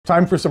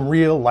Time for some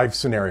real life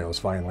scenarios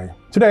finally.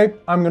 Today,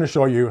 I'm going to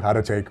show you how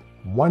to take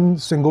one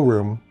single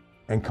room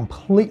and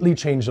completely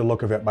change the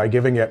look of it by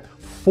giving it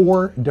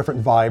 4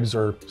 different vibes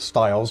or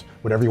styles,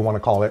 whatever you want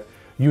to call it,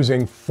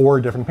 using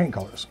 4 different paint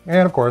colors.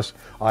 And of course,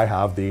 I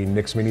have the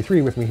NIX Mini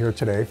 3 with me here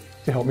today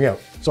to help me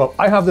out. So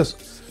I have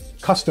this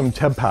custom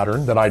TEB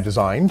pattern that I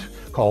designed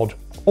called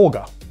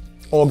Olga.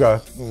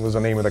 Olga was the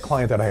name of the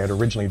client that I had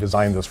originally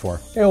designed this for.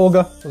 Hey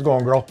Olga, how's it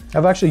going, girl?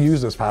 I've actually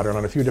used this pattern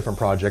on a few different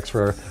projects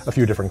for a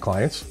few different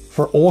clients.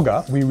 For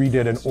Olga, we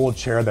redid an old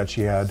chair that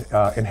she had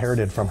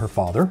inherited from her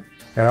father.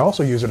 And I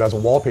also use it as a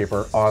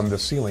wallpaper on the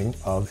ceiling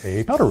of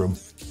a powder room.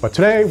 But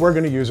today we're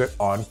gonna use it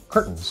on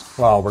curtains.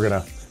 Well, we're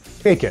gonna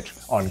fake it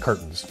on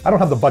curtains. I don't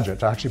have the budget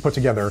to actually put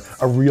together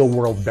a real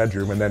world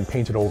bedroom and then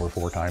paint it over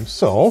 4 times.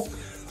 So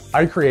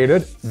I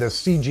created this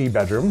CG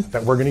bedroom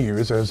that we're gonna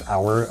use as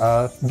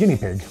our guinea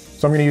pig.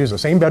 So I'm gonna use the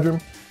same bedroom,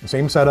 the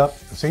same setup,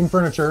 the same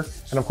furniture,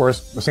 and of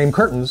course, the same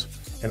curtains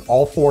in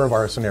all 4 of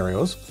our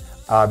scenarios.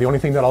 The only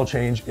thing that I'll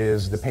change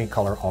is the paint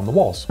color on the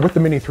walls. With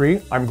the Mini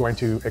 3, I'm going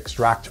to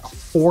extract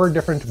 4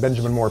 different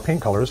Benjamin Moore paint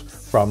colors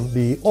from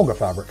the Olga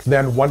fabric.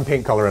 Then 1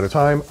 paint color at a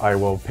time, I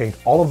will paint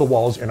all of the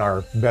walls in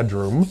our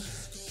bedroom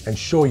and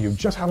show you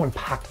just how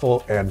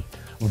impactful and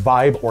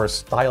vibe or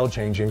style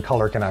changing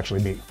color can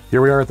actually be.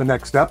 Here we are at the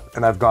next step,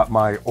 and I've got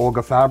my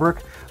Olga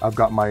fabric, I've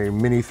got my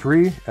Mini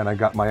 3, and I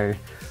got my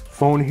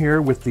phone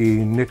here with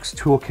the NIX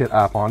Toolkit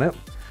app on it.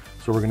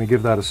 So we're gonna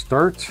give that a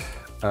start.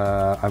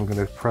 I'm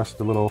gonna press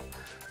the little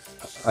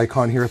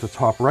icon here at the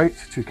top right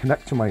to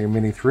connect to my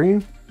Mini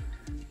 3.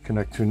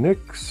 Connect to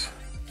NIX.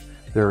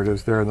 There it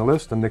is there in the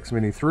list, the NIX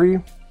Mini 3.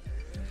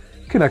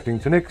 Connecting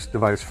to NIX,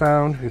 device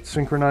found, it's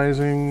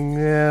synchronizing,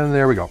 and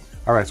there we go.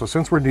 All right, so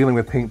since we're dealing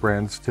with paint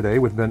brands today,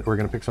 we're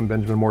gonna pick some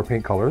Benjamin Moore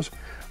paint colors.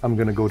 I'm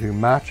gonna go to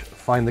match,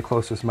 find the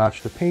closest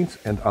match to paints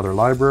and other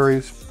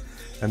libraries,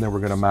 and then we're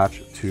gonna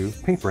match to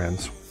paint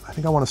brands. I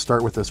think I wanna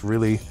start with this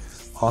really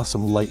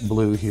awesome light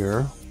blue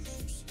here.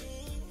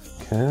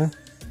 Okay.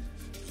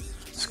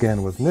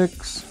 Scan with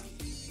NIX.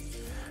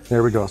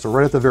 There we go. So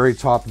right at the very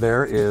top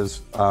there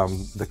is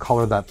the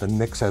color that the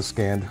NIX has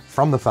scanned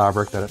from the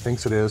fabric that it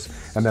thinks it is,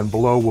 and then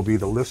below will be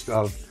the list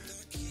of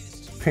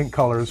paint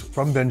colors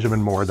from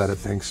Benjamin Moore that it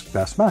thinks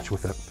best match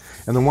with it.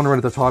 And the one right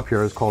at the top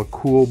here is called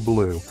Cool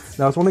Blue.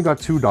 Now it's only got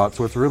 2 dots,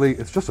 so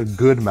it's just a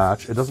good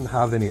match. It doesn't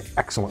have any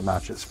excellent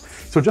matches.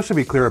 So just to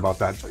be clear about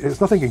that, it's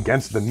nothing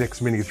against the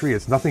NIX Mini 3.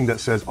 It's nothing that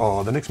says,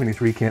 oh, the NIX Mini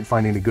 3 can't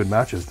find any good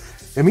matches.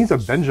 It means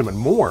that Benjamin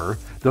Moore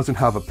doesn't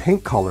have a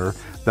paint color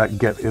that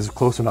is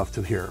close enough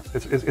to here.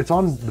 It's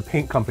on the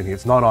paint company,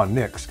 it's not on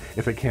NIX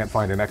if it can't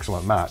find an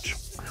excellent match.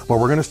 Well,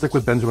 we're gonna stick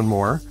with Benjamin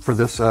Moore for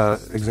this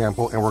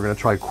example, and we're gonna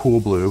try Cool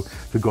Blue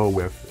to go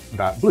with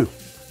that blue.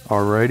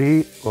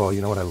 Alrighty, oh,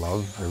 you know what I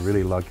love? I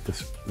really like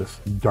this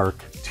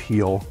dark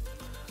teal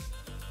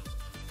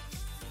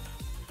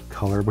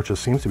color, which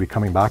just seems to be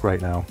coming back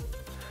right now.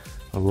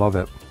 I love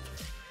it.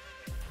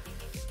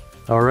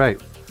 All right.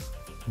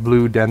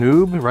 Blue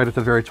Danube right at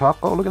the very top.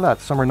 Oh, look at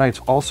that. Summer Nights,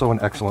 also an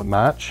excellent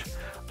match.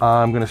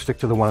 I'm going to stick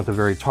to the one at the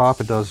very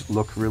top. It does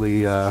look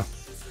really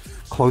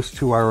close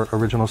to our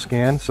original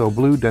scan. So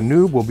Blue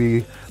Danube will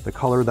be the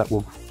color that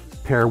will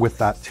pair with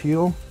that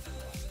teal.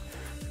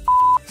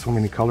 So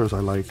many colors I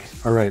like.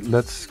 All right,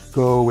 let's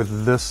go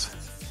with this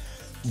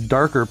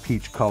darker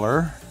peach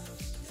color.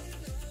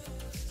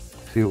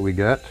 See what we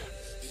get.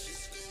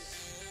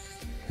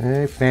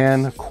 Okay,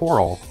 Fan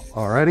Coral.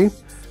 Alrighty,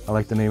 I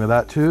like the name of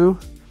that too.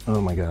 Oh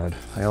my God,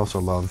 I also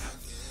love,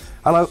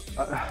 I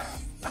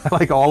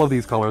like all of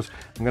these colors.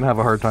 I'm gonna have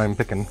a hard time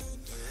picking.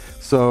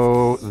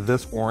 So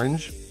this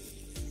orange,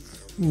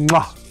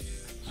 mwah.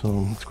 So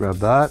let's grab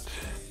that.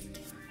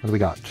 What do we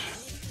got?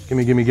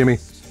 Gimme, gimme, gimme.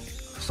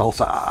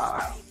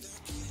 Salsa,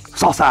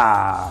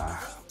 salsa.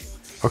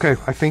 Okay,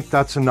 I think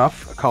that's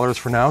enough colors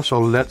for now.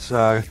 So let's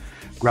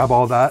grab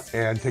all that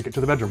and take it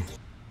to the bedroom.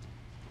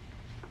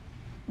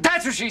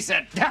 That's what she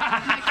said.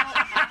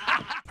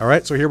 All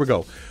right, so here we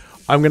go.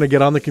 I'm gonna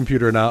get on the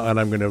computer now and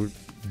I'm gonna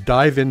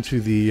dive into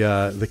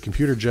the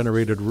computer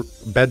generated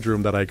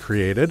bedroom that I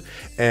created,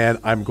 and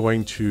I'm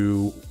going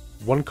to,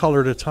 one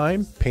color at a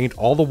time, paint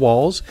all the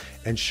walls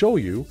and show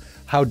you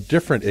how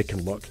different it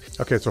can look.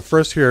 Okay, so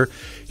first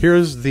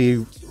here's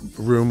the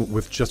room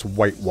with just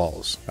white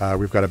walls.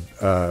 We've got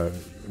a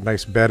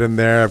nice bed in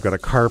there. I've got a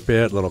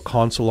carpet, little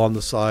console on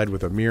the side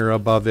with a mirror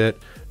above it,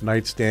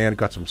 nightstand,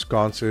 got some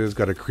sconces,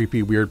 got a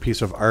creepy weird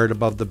piece of art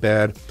above the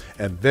bed,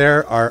 and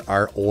there are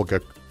our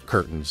Olga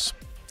curtains.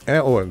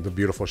 And the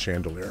beautiful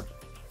chandelier.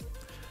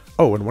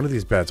 Oh, and one of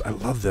these beds, I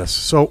love this.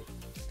 So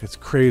it's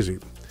crazy.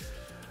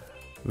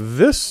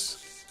 This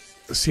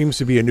seems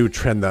to be a new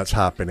trend that's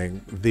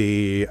happening.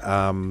 The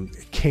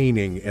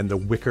caning and the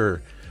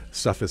wicker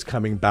stuff is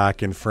coming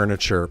back in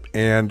furniture,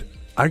 and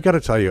I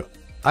gotta tell you,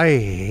 I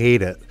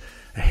hate it.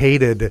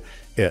 Hated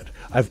it.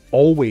 I've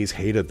always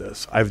hated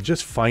this. I've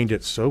just find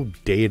it so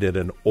dated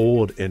and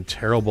old and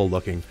terrible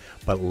looking.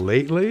 But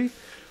lately,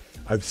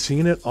 I've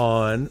seen it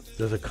on,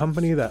 there's a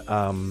company that,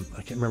 I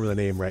can't remember the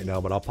name right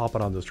now, but I'll pop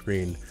it on the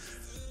screen,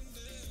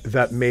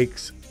 that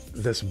makes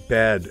this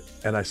bed,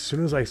 and as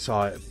soon as I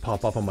saw it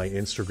pop up on my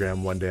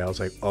Instagram one day, I was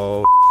like,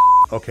 oh,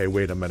 okay,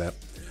 wait a minute.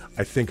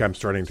 I think I'm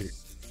starting to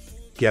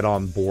get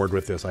on board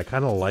with this. I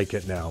kind of like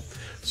it now.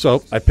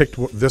 So I picked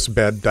this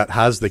bed that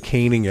has the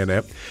caning in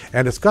it,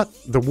 and it's got,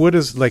 the wood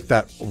is like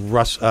that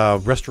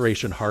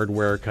restoration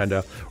hardware kind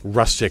of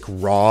rustic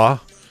raw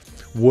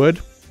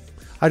wood.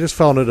 I just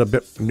found it a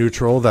bit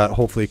neutral that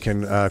hopefully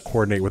can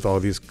coordinate with all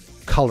these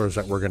colors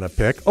that we're going to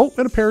pick. Oh,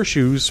 and a pair of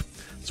shoes.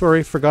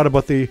 Sorry, forgot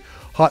about the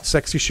hot,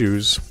 sexy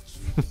shoes.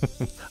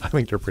 I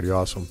think they're pretty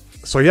awesome.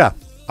 So yeah,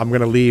 I'm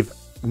going to leave.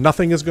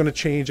 Nothing is going to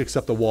change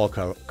except the wall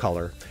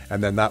color.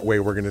 And then that way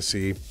we're going to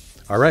see,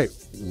 all right,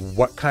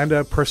 what kind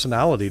of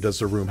personality does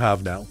the room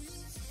have now?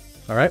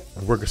 All right,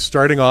 we're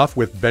starting off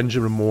with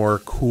Benjamin Moore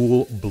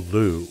Cool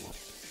Blue.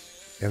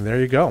 And there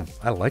you go.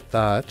 I like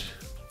that.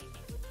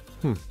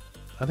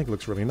 I think it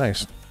looks really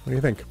nice. What do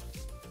you think?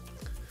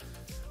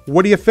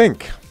 What do you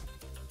think?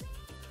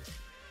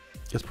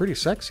 It's pretty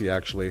sexy,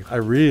 actually. I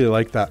really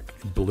like that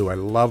blue. I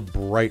love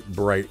bright,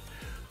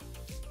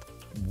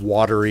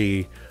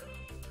 watery,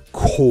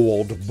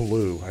 cold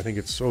blue. I think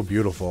it's so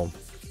beautiful.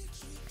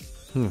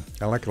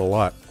 I like it a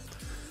lot.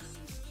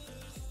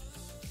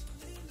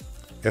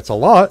 It's a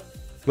lot.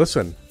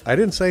 Listen, I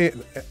didn't say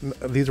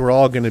these were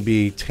all going to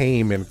be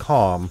tame and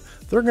calm.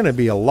 They're going to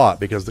be a lot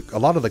because a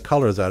lot of the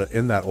colors that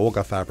in that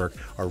Olga fabric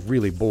are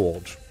really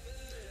bold.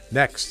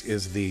 Next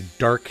is the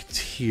dark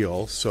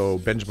teal, so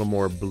Benjamin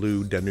Moore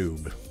Blue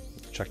Danube.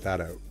 Check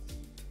that out.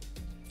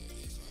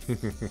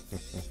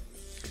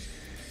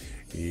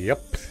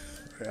 Yep.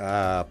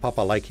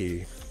 Papa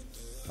Likey.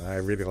 I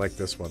really like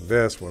this one.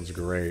 This one's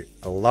great.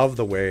 I love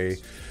the way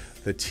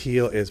the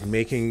teal is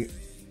making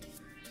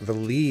the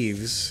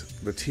leaves,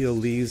 the teal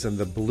leaves and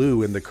the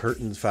blue in the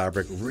curtain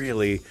fabric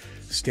really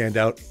stand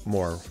out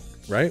more,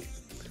 right?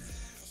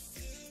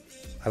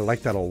 I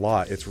like that a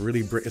lot. It's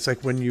really, it's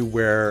like when you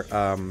wear,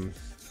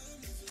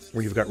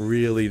 when you've got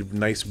really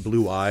nice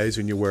blue eyes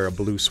and you wear a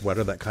blue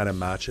sweater that kind of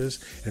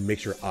matches and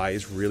makes your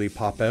eyes really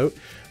pop out.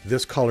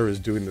 This color is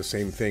doing the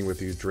same thing with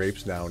these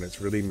drapes now, and it's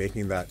really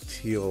making that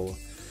teal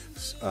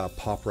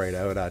pop right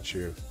out at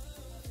you.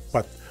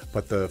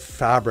 But the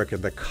fabric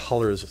and the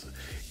colors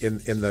in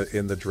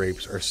the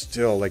drapes are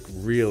still like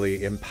really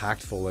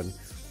impactful, and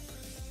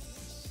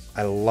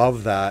I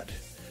love that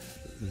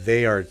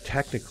they are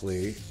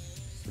technically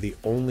the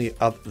only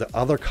the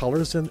other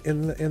colors in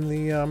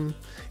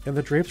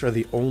the drapes are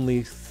the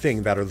only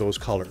thing that are those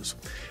colors.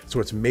 So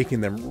it's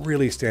making them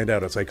really stand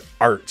out. It's like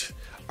art.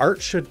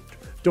 Art should,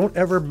 don't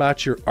ever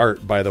match your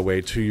art, by the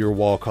way, to your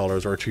wall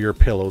colors or to your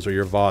pillows or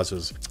your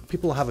vases.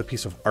 People have a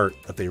piece of art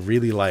that they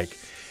really like,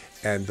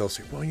 and they'll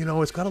say, well, you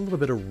know, it's got a little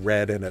bit of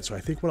red in it. So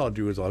I think what I'll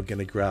do is I'm going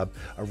to grab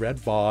a red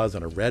vase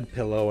and a red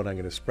pillow and I'm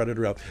going to spread it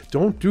around.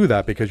 Don't do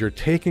that, because you're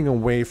taking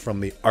away from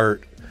the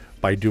art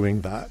by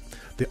doing that.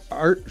 The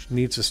art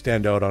needs to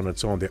stand out on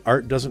its own. The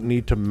art doesn't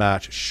need to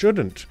match,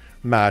 shouldn't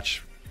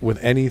match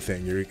with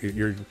anything.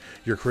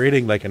 You're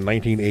creating like a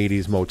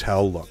 1980s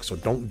motel look, so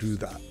don't do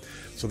that.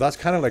 So that's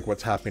kind of like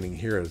what's happening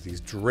here, is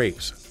these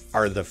drapes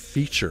are the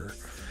feature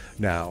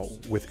now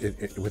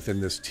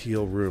within this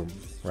teal room,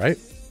 right?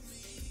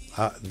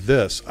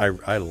 This,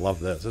 I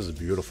love this. This is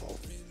beautiful.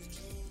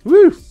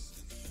 Woo!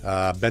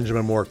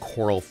 Benjamin Moore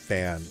Coral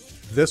Fan.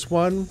 This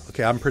one,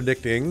 okay, I'm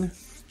predicting,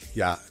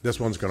 yeah, this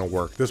one's going to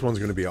work. This one's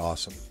going to be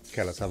awesome.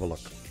 Okay, let's have a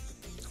look.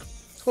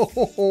 Oh,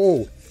 ho,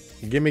 ho.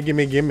 Gimme,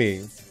 gimme,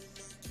 gimme.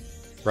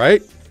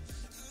 Right?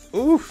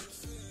 Oof.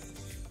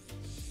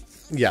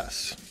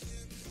 Yes.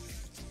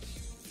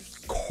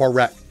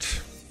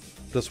 Correct.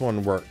 This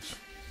one works.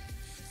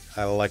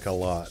 I like a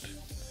lot.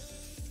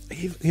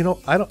 You know,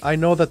 I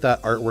know that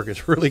artwork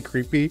is really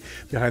creepy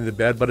behind the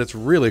bed, but it's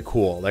really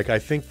cool. Like, I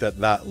think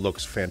that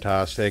looks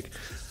fantastic.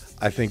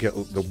 I think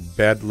the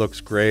bed looks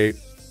great.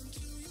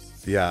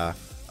 Yeah,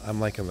 I'm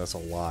liking this a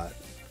lot.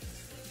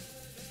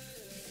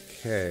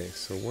 Okay,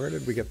 so where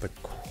did we get the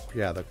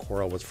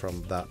coral was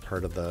from that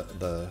part of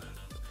the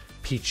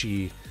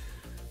peachy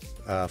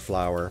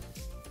flower.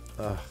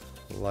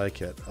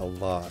 Like it a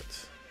lot.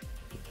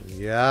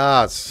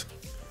 Yes.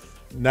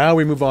 Now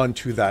we move on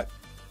to that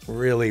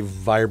really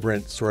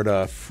vibrant sort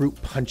of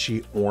fruit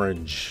punchy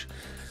orange,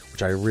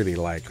 which I really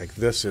like. Like,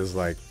 this is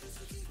like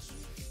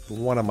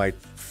one of my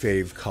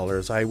fave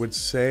colors, I would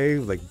say,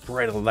 like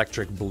bright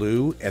electric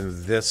blue, and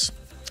this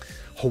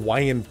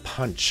Hawaiian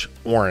Punch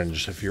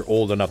orange, if you're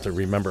old enough to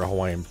remember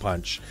Hawaiian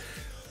Punch.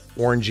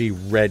 Orangey,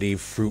 reddy,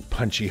 fruit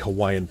punchy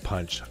Hawaiian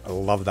Punch. I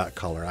love that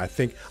color. I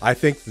think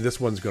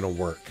this one's gonna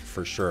work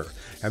for sure.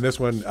 And this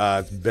one,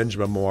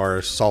 Benjamin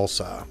Moore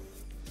Salsa.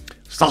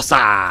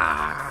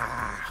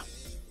 Salsa!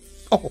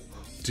 Oh,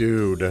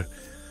 dude.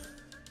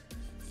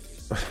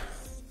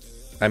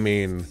 I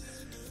mean,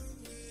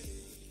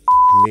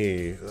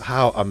 me,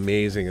 how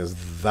amazing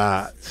is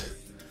that?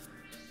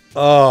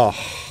 Oh,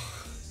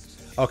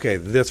 okay,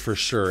 this for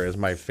sure is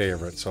my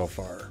favorite so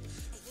far.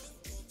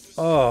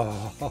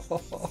 Oh,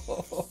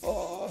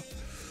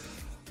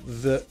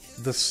 the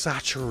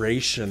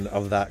saturation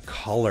of that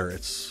color,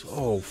 it's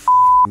so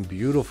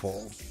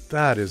beautiful.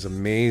 That is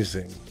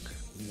amazing.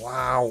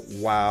 Wow,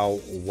 wow,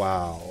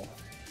 wow.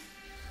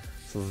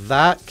 So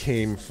that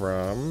came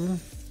from,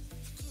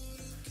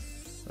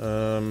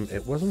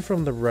 it wasn't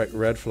from the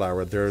red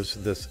flower. There's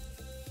this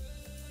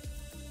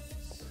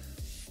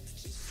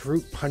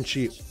fruit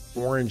punchy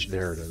orange.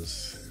 There it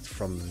is. It's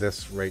from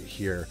this right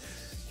here.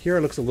 Here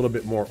it looks a little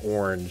bit more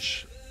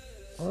orange.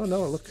 Oh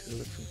no, it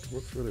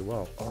looks really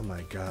well. Oh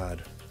my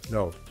God.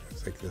 No,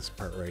 it's like this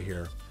part right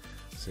here.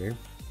 See?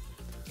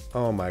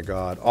 Oh my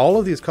God. All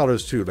of these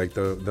colors too, like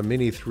the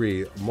Mini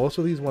 3, most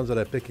of these ones that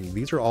I'm picking,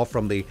 these are all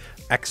from the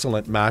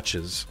excellent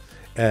matches.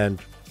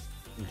 And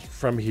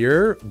from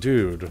here,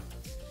 dude,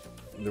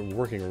 they're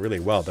working really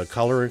well. The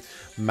color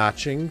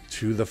matching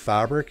to the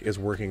fabric is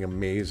working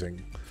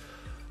amazing.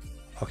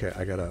 Okay,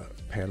 I gotta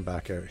pan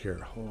back out here.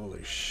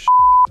 Holy shit,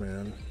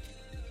 man.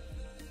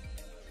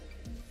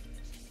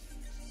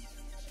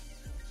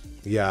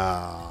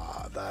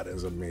 Yeah, that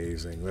is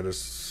amazing. That is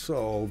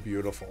so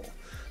beautiful.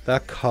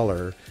 That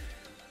color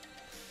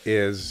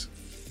is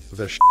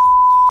the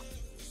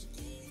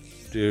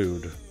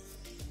dude.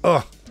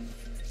 Ugh.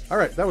 All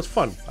right, that was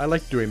fun. I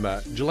liked doing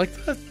that. Did you like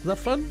that? Is that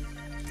fun?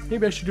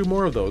 Maybe I should do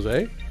more of those,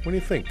 eh? What do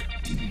you think?